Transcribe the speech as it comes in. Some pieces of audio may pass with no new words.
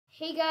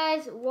Hey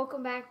guys,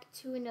 welcome back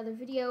to another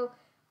video.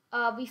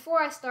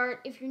 Before I start,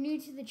 if you're new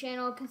to the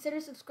channel,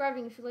 consider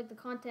subscribing if you like the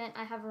content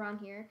I have around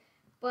here.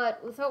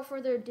 But without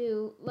further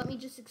ado, let me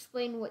just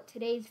explain what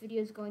today's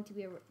video is going to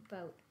be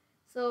about.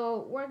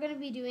 So we're going to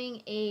be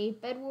doing a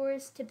Bed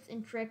Wars tips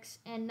and tricks,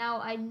 and now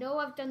I know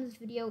I've done this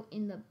video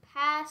in the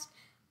past,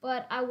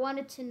 but I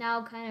wanted to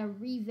now kind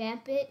of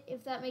revamp it,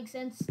 if that makes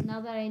sense,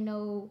 now that I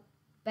know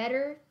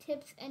better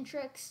tips and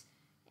tricks.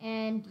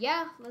 And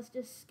yeah, let's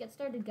just get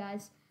started,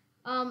 guys.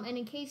 And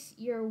in case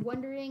you're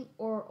wondering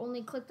or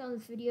only clicked on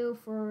this video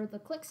for the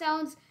click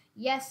sounds,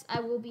 yes,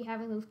 I will be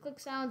having those click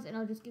sounds, and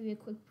I'll just give you a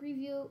quick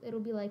preview. It'll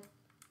be like,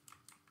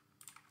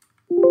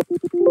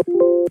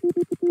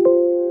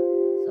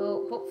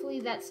 so hopefully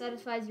that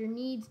satisfies your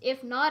needs.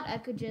 If not, I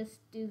could just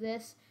do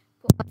this,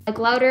 put my mic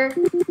louder,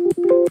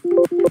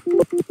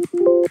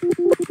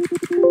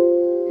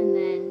 and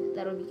then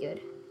that'll be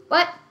good.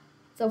 But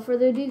without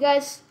further ado,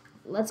 guys,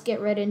 let's get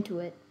right into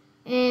it.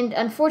 And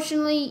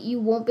unfortunately,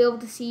 you won't be able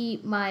to see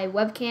my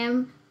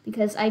webcam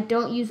because I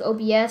don't use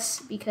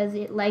OBS because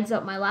it lags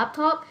up my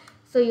laptop.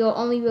 So you'll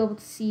only be able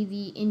to see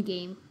the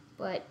in-game.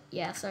 But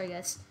yeah, sorry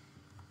guys.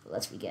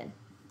 Let's begin.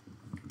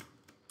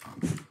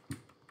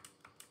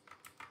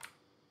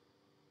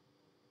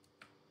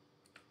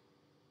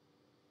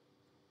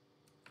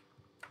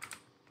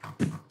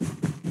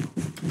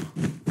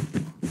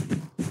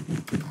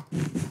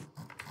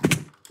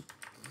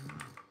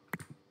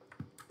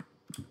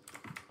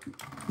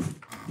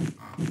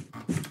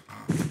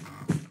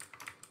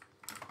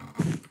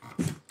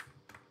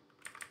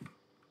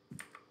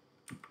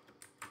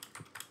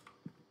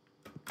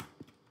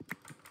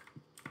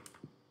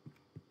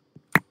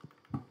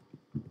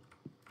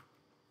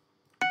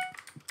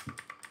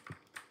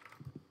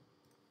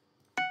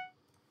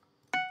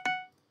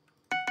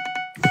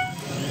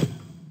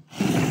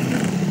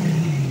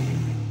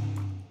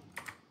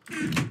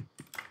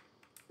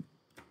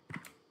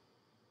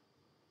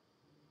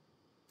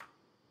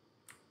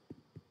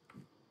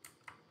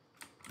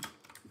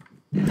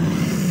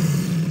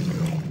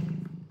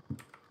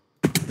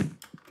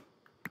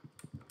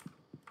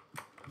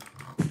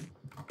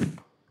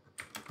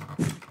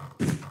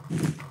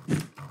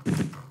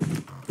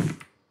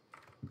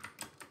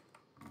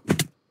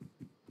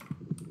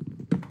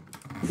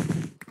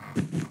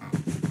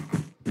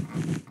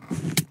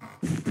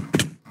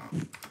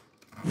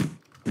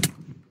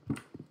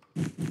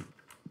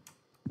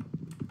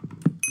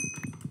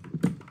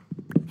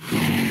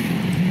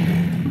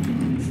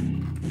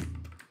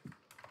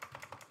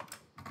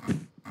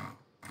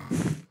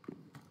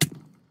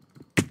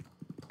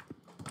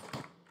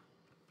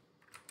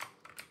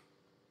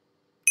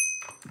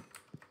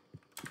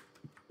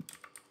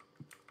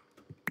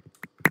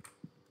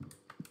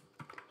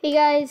 Hey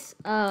guys,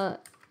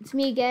 it's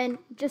me again.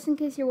 Just in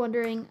case you're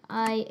wondering,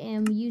 I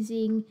am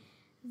using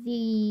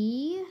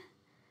the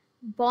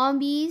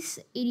𝒯𝒟𝒄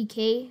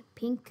 80K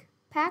pink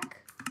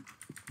pack.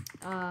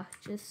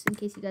 Just in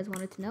case you guys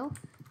wanted to know.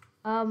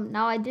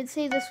 Now I did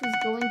say this was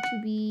going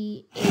to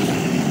be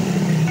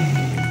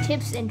a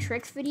tips and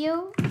tricks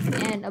video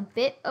and a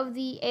bit of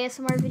the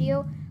ASMR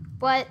video,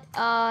 but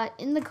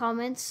in the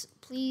comments,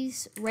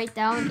 please write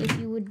down if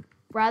you would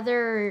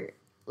rather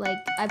like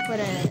I put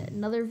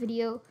another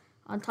video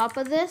on top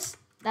of this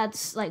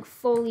that's like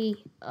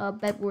fully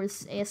Bed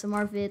Wars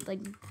ASMR vid, like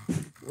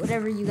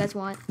whatever you guys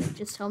want, like,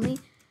 just tell me.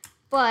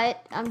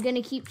 But I'm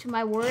gonna keep to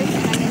my word, and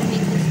I'm gonna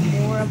make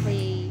this more of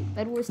a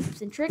Bed Wars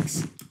tips and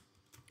tricks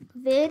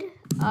vid.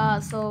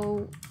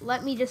 So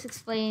let me just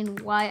explain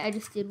why I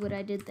just did what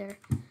I did there.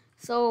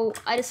 So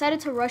I decided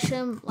to rush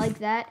him like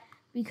that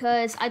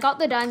because I got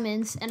the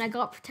diamonds and I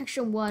got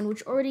protection 1,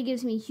 which already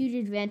gives me a huge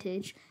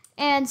advantage.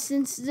 And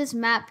since this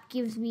map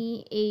gives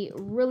me a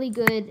really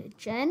good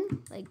gen,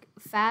 like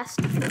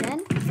fast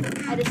gen,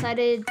 I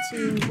decided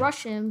to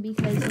rush him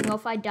because, you know,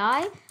 if I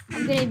die,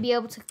 I'm going to be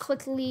able to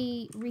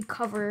quickly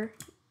recover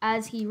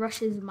as he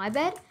rushes my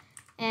bed.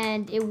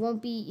 And it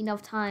won't be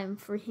enough time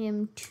for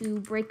him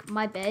to break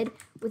my bed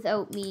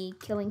without me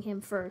killing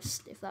him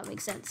first, if that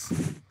makes sense.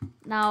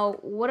 Now,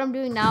 what I'm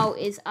doing now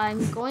is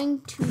I'm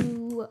going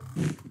to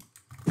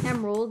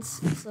emeralds,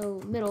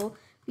 so middle,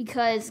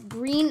 because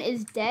green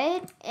is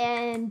dead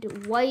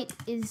and white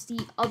is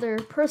the other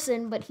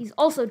person, but he's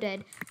also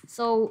dead.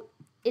 So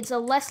it's a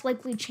less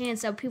likely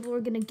chance that people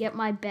are going to get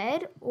my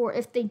bed, or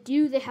if they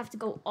do, they have to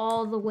go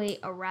all the way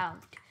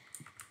around.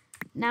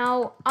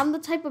 Now, I'm the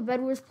type of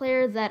Bed Wars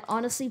player that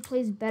honestly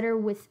plays better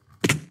with...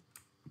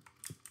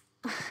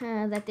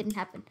 that didn't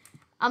happen.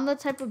 I'm the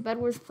type of Bed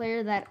Wars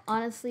player that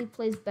honestly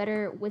plays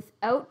better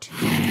without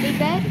a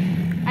bed.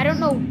 I don't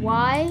know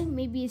why.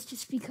 Maybe it's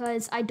just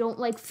because I don't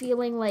like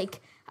feeling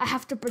like I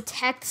have to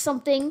protect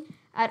something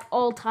at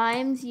all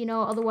times, you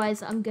know,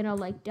 otherwise I'm gonna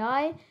like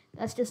die.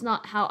 That's just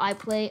not how I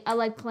play. I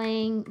like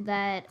playing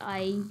that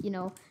I, you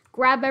know,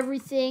 grab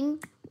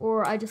everything,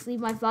 or I just leave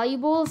my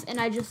valuables and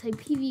I just like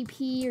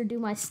PvP or do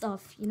my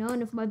stuff, you know,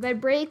 and if my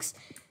bed breaks,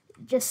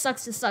 it just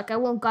sucks to suck. I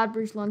won't God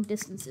bridge long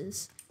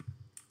distances.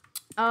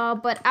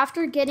 But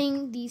after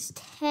getting these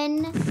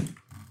 10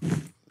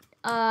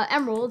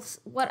 emeralds,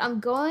 what I'm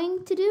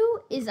going to do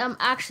is I'm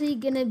actually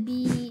gonna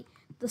be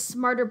the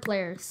smarter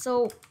player.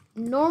 So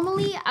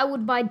normally I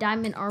would buy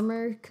diamond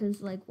armor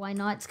because like why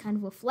not? It's kind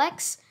of a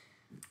flex.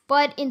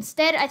 But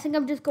instead, I think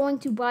I'm just going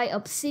to buy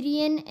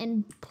obsidian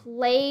and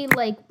play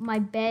like my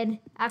bed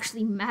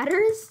actually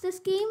matters this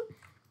game.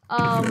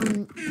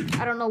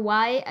 I don't know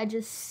why. I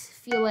just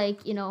feel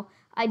like, you know,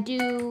 I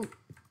do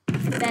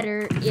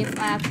better if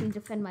I actually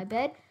defend my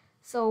bed.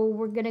 So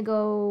we're gonna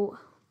go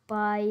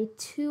buy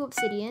 2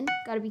 obsidian.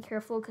 Gotta be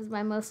careful because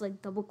my mouse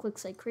like double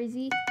clicks like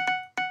crazy.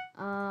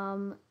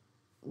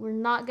 We're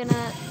not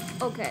gonna.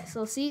 Okay,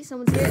 so see,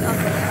 someone's here.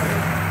 Okay.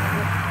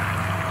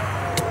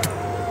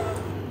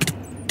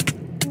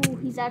 Ooh,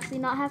 he's actually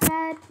not half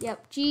bad.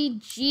 Yep,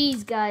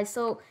 GG's, guys.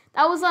 So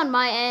that was on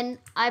my end.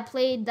 I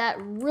played that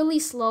really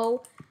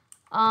slow.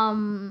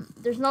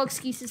 There's no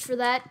excuses for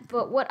that.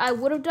 But what I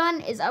would have done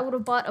is I would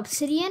have bought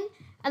obsidian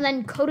and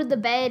then coated the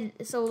bed.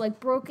 So like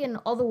broken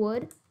all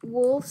the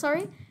wool,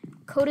 sorry.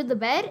 Coated the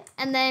bed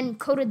and then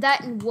coated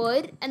that in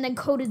wood and then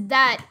coated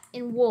that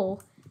in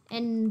wool.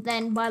 And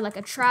then buy like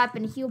a trap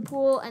and a heal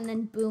pool, and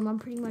then boom, I'm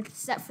pretty much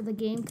set for the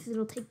game because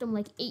it'll take them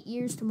like 8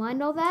 years to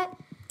mine all that.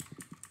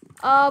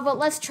 But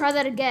let's try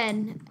that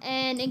again.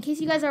 And in case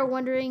you guys are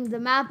wondering, the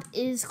map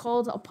is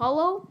called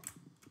Apollo.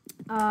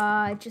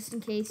 Just in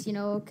case, you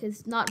know,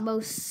 because not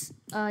most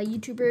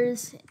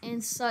YouTubers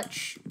and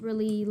such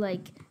really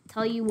like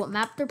tell you what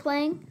map they're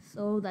playing.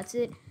 So that's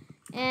it.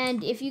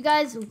 And if you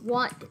guys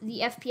want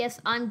the FPS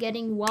I'm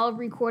getting while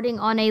recording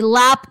on a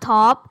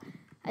laptop,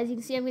 as you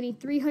can see, I'm getting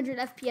 300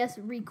 FPS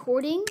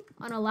recording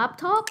on a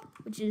laptop,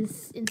 which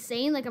is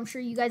insane. Like, I'm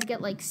sure you guys get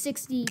like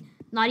 60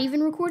 not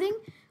even recording.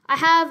 I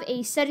have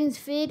a settings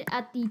vid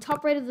at the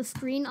top right of the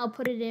screen. I'll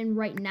put it in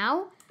right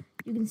now.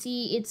 You can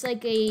see it's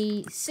like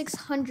a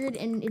 600,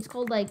 and it's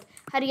called like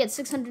how to get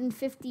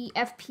 650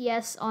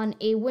 FPS on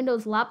a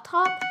Windows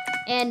laptop.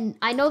 And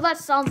I know that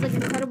sounds like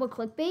incredible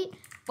clickbait,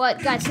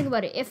 but guys, think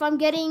about it. If I'm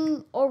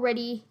getting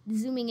already,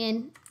 zooming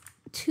in,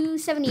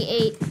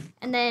 278,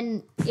 and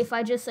then if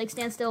I just like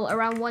stand still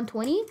around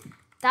 120,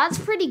 that's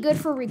pretty good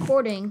for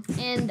recording,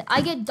 and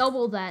I get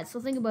double that. So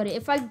think about it.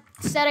 If I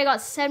said I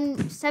got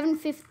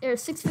 750 or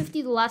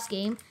 650 the last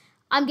game,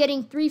 I'm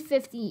getting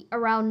 350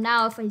 around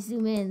now if I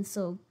zoom in.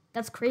 So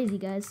that's crazy,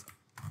 guys.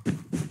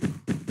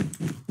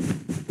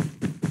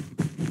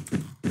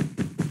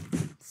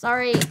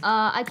 Sorry,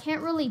 I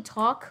can't really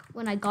talk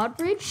when I god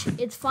bridge.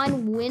 It's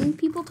fine when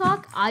people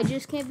talk. I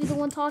just can't be the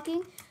one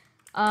talking.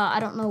 I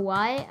don't know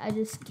why. I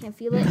just can't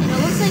feel it. And it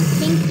looks like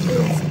Pink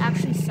is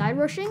actually side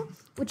rushing,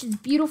 which is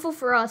beautiful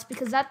for us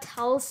because that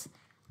tells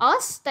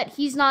us that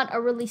he's not a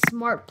really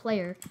smart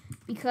player.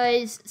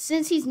 Because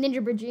since he's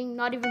ninja bridging,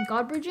 not even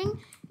god bridging,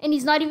 and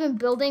he's not even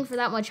building for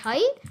that much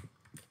height,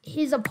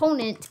 his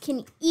opponent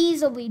can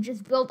easily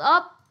just build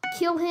up,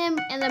 kill him,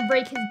 and then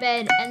break his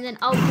bed, and then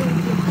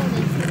outbuild the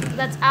opponent.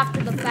 That's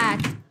after the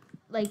fact.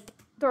 Like,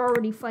 they're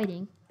already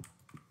fighting.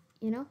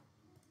 You know?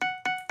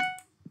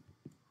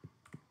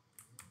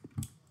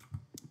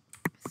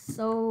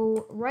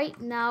 So right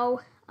now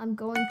I'm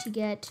going to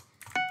get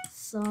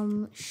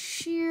some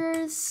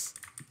shears,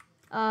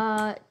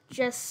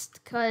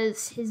 just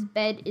because his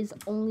bed is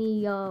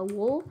only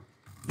wool,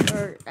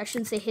 or I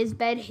shouldn't say his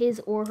bed, his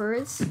or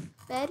hers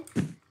bed.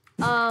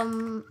 So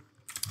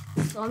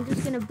I'm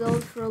just gonna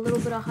build for a little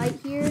bit of height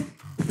here.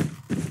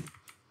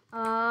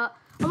 I'm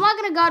not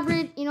gonna god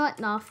bridge. You know what?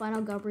 Nah, fine,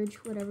 I'll god bridge.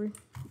 Whatever.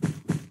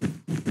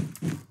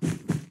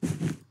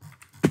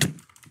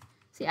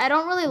 See, I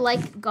don't really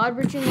like god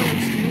bridging when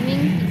I'm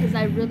streaming because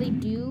I really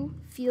do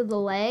feel the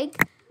lag.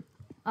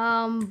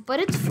 But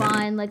it's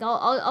fine. Like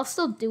I'll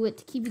still do it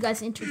to keep you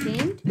guys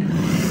entertained.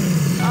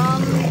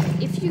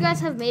 If you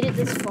guys have made it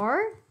this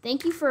far,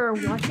 thank you for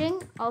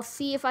watching. I'll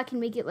see if I can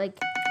make it like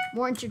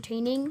more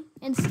entertaining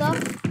and stuff.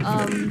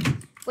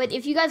 But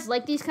if you guys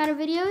like these kind of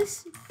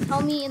videos,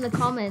 tell me in the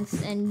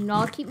comments, and you know,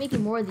 I'll keep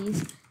making more of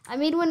these. I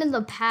made one in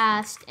the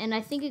past, and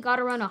I think it got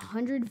around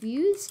 100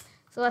 views.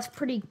 So that's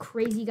pretty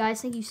crazy,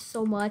 guys. Thank you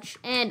so much.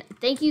 And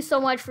thank you so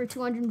much for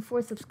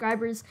 204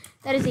 subscribers.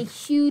 That is a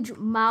huge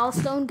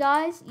milestone,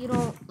 guys. You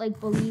don't like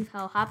believe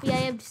how happy I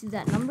am to see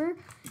that number.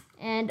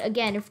 And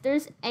again, if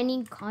there's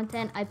any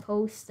content I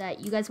post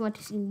that you guys want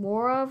to see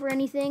more of or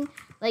anything,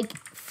 like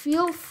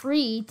feel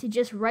free to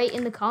just write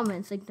in the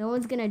comments. Like no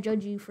one's gonna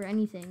judge you for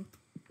anything.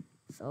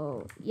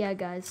 So yeah,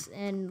 guys,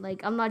 and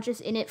like I'm not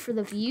just in it for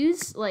the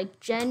views. Like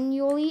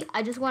genuinely,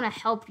 I just want to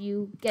help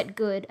you get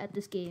good at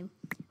this game.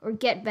 Or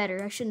get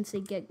better. I shouldn't say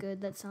get good.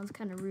 That sounds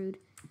kind of rude.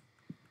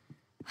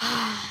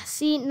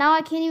 See, now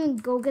I can't even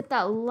go get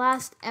that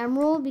last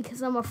emerald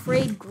because I'm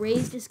afraid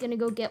Gray's just going to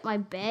go get my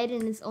bed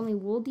and it's only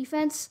wool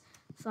defense.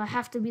 So I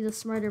have to be the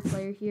smarter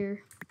player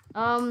here.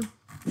 I'm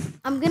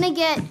going to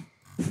get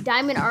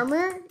diamond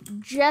armor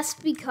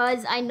just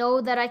because I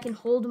know that I can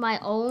hold my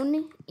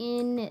own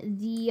in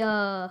the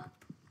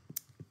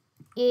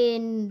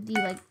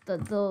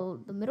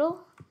middle.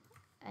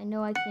 I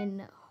know I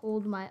can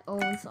hold my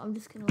own, so I'm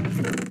just gonna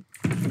like...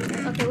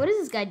 Okay, what is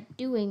this guy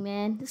doing,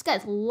 man? This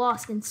guy's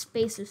lost in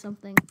space or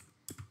something.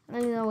 I I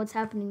don't even know what's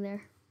happening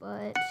there,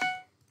 but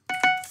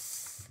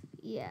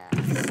yeah.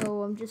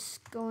 So I'm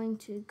just going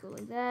to go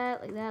like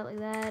that, like that, like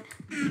that.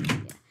 Yeah.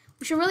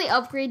 We should really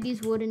upgrade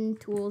these wooden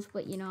tools,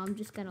 but you know, I'm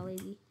just kind of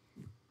lazy.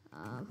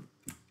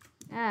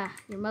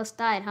 Your mouse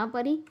died, huh,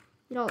 buddy?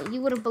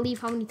 You wouldn't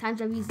believe how many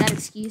times I've used that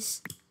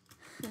excuse.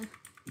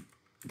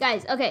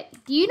 Guys, okay,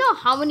 do you know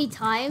how many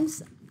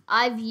times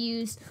I've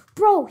used,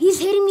 bro, he's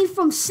hitting me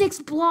from 6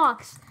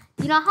 blocks.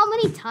 You know how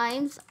many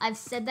times I've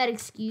said that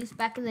excuse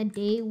back in the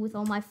day with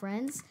all my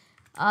friends?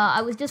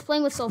 I was just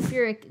playing with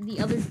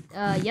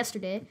𝒯𝐼𝒫𝒮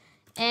yesterday,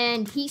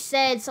 and he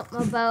said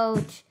something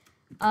about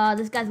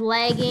this guy's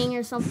lagging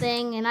or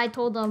something, and I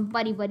told him,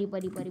 buddy.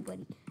 What,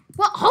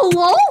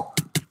 hello?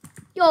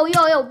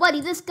 Yo,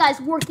 buddy, this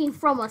guy's working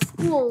from a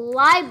school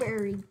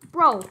library.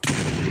 Bro,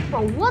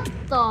 what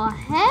the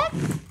heck?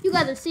 You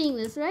guys are seeing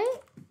this, right?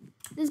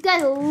 This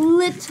guy's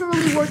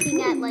literally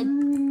working at, like,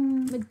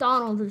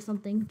 McDonald's or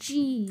something.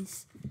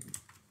 Jeez.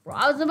 Bro,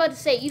 I was about to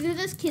say, either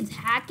this kid's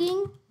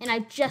hacking, and I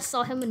just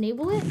saw him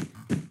enable it,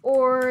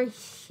 or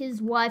his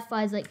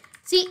Wi-Fi is, like...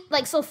 See,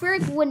 like,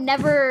 𝒯𝐼𝒫𝒮 would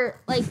never,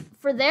 like,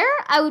 for there,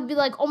 I would be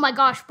like, oh my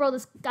gosh, bro,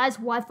 this guy's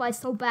Wi-Fi is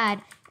so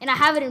bad. And I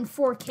have it in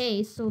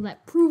 4K, so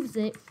that proves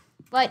it.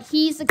 But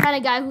he's the kind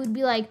of guy who would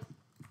be like,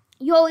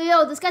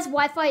 yo, this guy's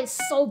Wi-Fi is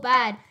so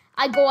bad.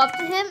 I go up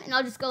to him, and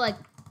I'll just go like...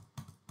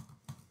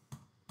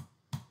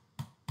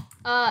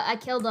 I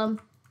killed him.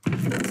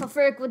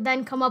 𝒯𝐼𝒫𝒮 would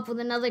then come up with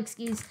another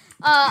excuse.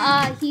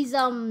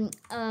 I'm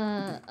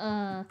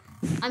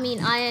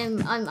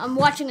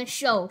watching a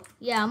show.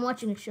 Yeah, I'm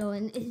watching a show,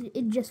 and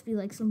it'd just be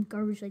like some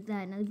garbage like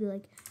that, and I'd be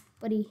like,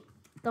 buddy,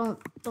 don't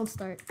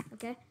start,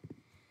 okay?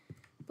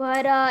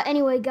 But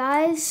anyway,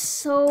 guys,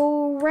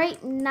 so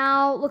right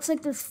now, looks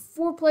like there's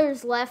 4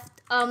 players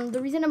left. The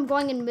reason I'm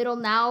going in middle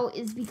now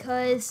is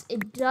because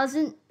it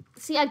doesn't...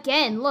 See,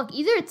 again, look,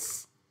 either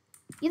it's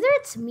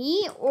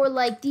me or,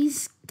 like,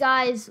 these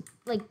guys,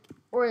 like,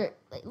 or,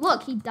 like,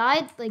 look, he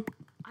died, like,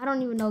 I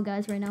don't even know,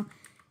 guys, right now.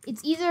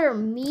 It's either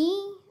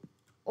me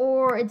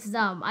or it's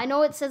them. I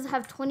know it says I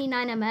have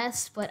 29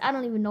 MS, but I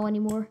don't even know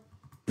anymore.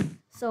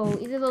 So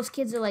either those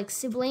kids are, like,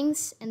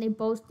 siblings, and they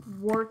both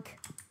work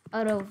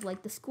out of,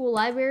 like, the school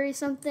library or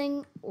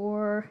something,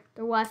 or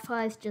their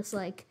Wi-Fi is just,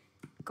 like,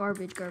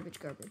 garbage.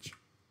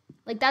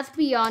 Like, that's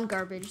beyond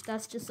garbage.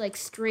 That's just, like,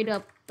 straight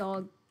up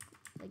dog.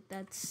 Like,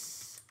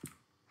 that's...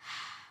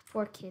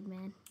 Poor kid,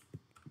 man.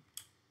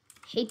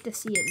 Hate to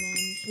see it, man.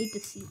 Hate to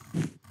see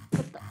it.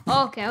 What the...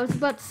 Oh, okay, I was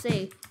about to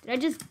say, did I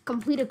just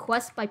complete a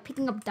quest by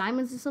picking up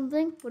diamonds or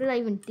something? What did I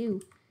even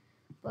do?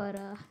 But,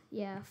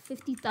 yeah,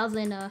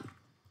 50,000,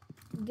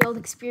 guild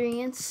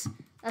experience.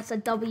 That's a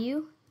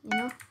W, you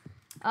know?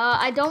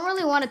 I don't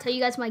really want to tell you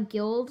guys my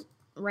guild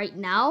right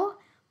now,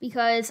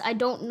 because I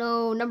don't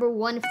know, number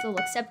one, if they'll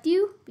accept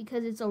you,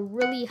 because it's a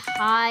really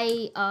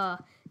high,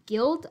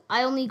 guild.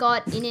 I only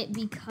got in it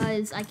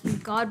because I can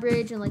God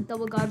bridge and like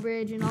double God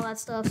bridge and all that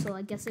stuff, so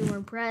I guess they were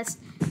impressed.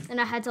 Then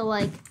I had to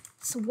like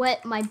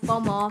sweat my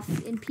bum off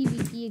in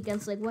PvP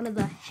against like one of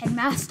the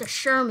Headmaster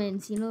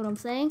Shermans, you know what I'm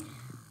saying?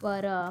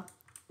 But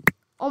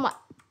oh my,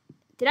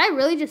 did I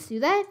really just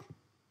do that?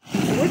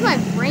 Where's my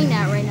brain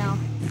at right now?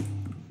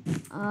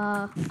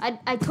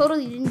 I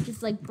totally didn't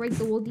just like break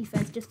the wall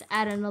defense just to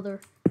add another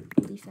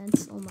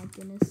defense. Oh my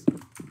goodness.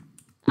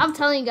 I'm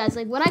telling you guys,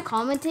 like, when I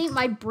commentate,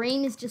 my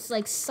brain is just,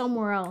 like,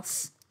 somewhere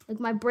else. Like,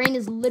 my brain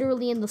is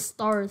literally in the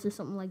stars or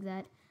something like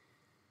that.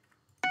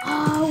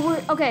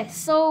 Okay,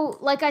 so,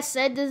 like I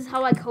said, this is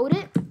how I code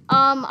it.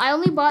 I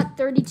only bought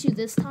 32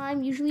 this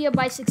time. Usually I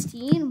buy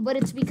 16, but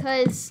it's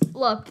because,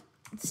 look,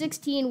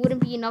 16 wouldn't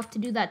be enough to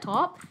do that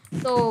top.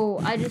 So,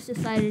 I just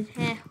decided,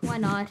 why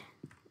not?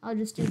 I'll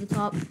just do the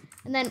top.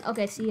 And then,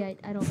 okay, see, I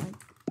don't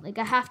like,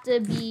 I have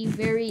to be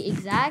very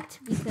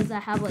exact because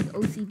I have, like,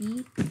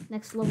 OCD,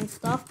 next level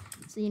stuff.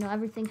 So, you know,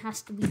 everything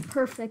has to be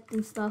perfect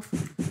and stuff.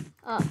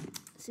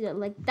 See,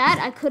 like, that,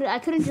 I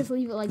couldn't just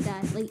leave it like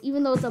that. Like,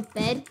 even though it's a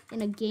bed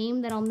in a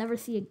game that I'll never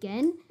see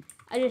again,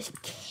 I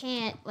just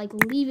can't, like,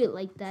 leave it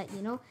like that,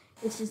 you know?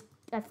 It's just,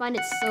 I find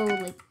it so,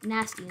 like,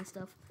 nasty and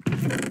stuff.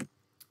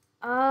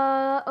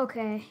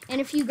 Okay.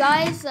 And if you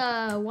guys,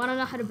 want to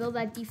know how to build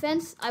that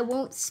defense, I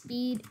won't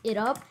speed it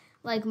up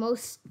like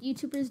most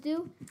YouTubers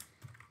do.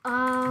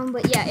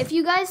 But yeah, if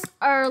you guys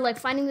are like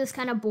finding this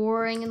kind of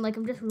boring and like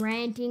I'm just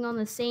ranting on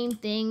the same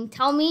thing,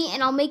 tell me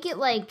and I'll make it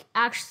like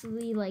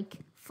actually like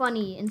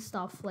funny and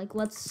stuff. Like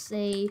let's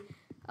say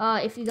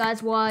if you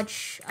guys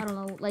watch, I don't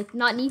know, like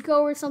Not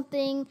Nico or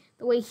something,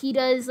 the way he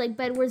does like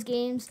Bedwars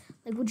games,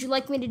 like would you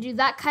like me to do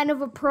that kind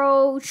of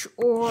approach,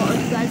 or are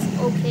you guys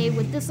okay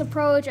with this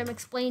approach? I'm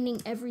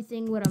explaining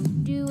everything what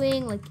I'm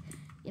doing, like,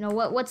 you know,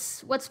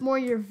 what's more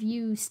your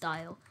view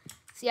style.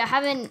 See, I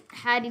haven't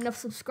had enough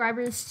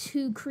subscribers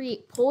to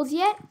create polls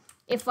yet.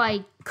 If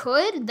I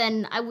could,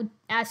 then I would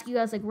ask you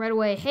guys like right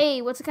away,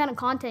 hey, what's the kind of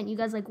content you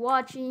guys like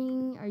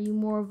watching? Are you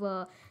more of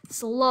a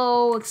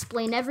slow,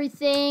 explain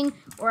everything,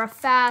 or a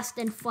fast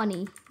and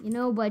funny, you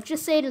know? But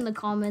just say it in the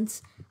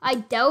comments. I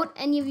doubt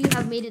any of you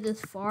have made it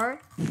this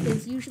far,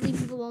 because usually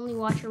people only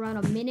watch around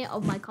a minute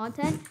of my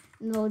content,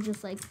 and they'll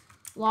just like,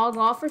 log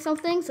off or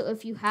something. So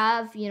if you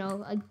have, you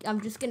know,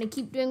 I'm just going to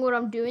keep doing what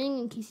I'm doing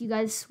in case you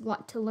guys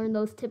want to learn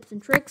those tips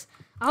and tricks.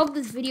 I hope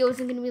this video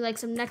isn't going to be like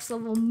some next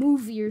level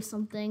movie or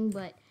something,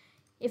 but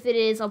if it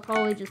is, I'll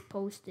probably just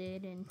post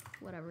it and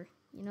whatever,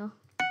 you know.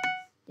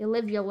 You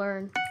live, you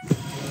learn.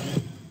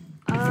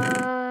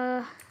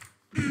 Okay,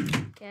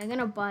 I'm going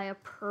to buy a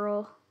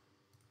pearl.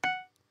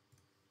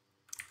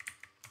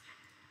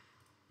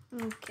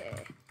 Okay.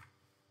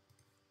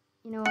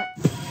 You know what?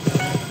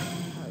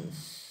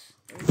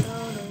 There we go,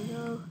 there we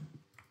go.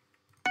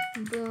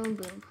 Boom,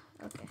 boom.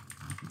 Okay.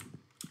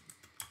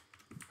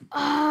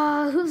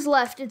 Who's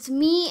left? It's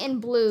me and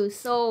Blue.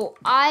 So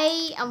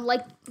I am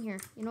like, here,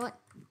 you know what?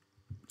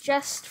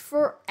 Just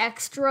for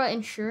extra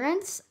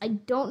insurance, I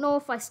don't know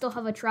if I still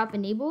have a trap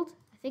enabled.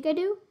 I think I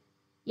do.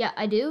 Yeah,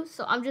 I do.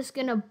 So I'm just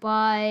gonna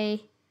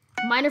buy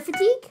miner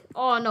fatigue.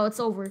 Oh no, it's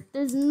over.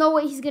 There's no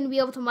way he's gonna be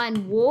able to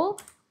mine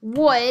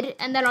wood,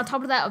 and then on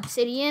top of that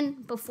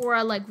obsidian before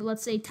I, like,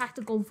 let's say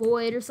tactical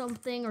void or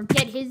something, or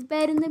get his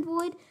bed in the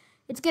void.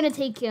 It's gonna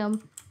take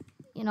him,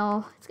 you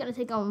know, it's gonna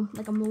take him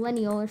like a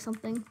millennial or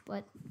something,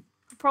 but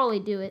I'll probably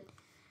do it.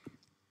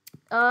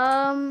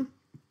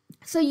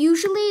 So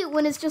usually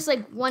when it's just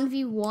like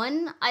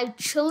 1v1, I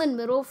chill in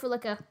middle for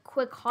like a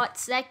quick hot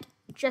sec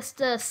just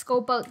to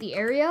scope out the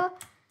area.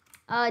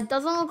 It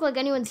doesn't look like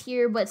anyone's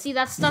here, but see,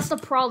 that's the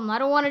problem. I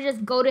don't want to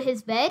just go to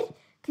his bed,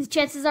 because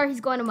chances are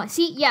he's going to my...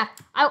 See, yeah,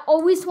 I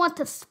always want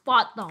to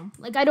spot them.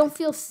 Like, I don't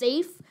feel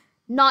safe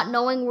not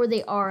knowing where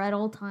they are at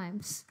all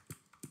times.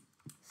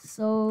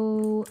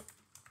 So,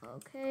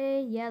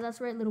 okay, yeah,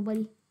 that's right, little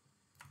buddy.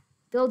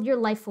 Build your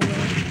life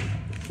away.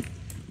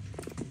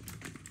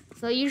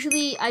 So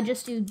usually I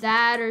just do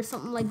that or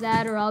something like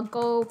that, or I'll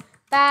go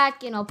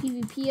back and I'll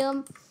PvP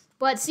him.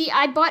 But see,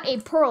 I bought a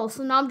pearl,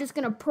 so now I'm just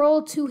going to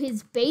pearl to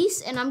his base,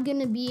 and I'm going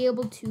to be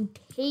able to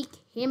take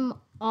him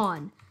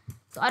on.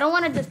 So I don't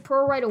want to just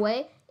pearl right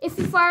away. If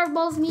he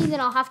fireballs me,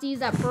 then I'll have to use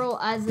that pearl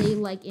as a,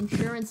 like,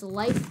 insurance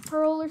life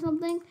pearl or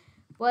something.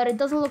 But it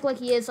doesn't look like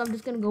he is, so I'm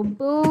just going to go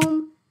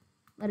boom.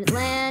 Let it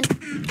land.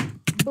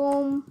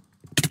 Boom.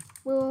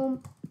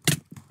 Boom.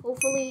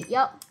 Hopefully,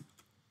 yep.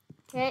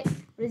 Okay,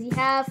 what does he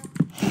have?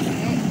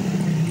 Okay.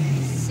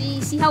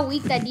 See how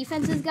weak that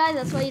defense is, guys?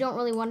 That's why you don't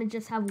really want to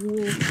just have wool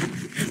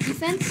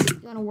defense. You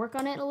want to work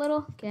on it a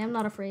little? Okay, I'm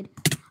not afraid.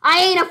 I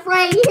ain't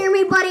afraid! You hear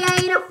me, buddy? I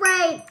ain't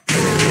afraid!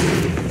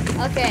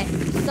 Okay,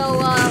 so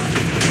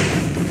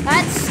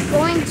that's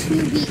going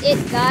to be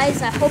it,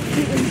 guys. I hope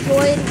you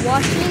enjoyed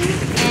watching,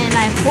 and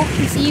I hope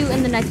to see you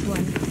in the next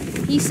one.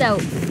 Peace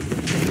out.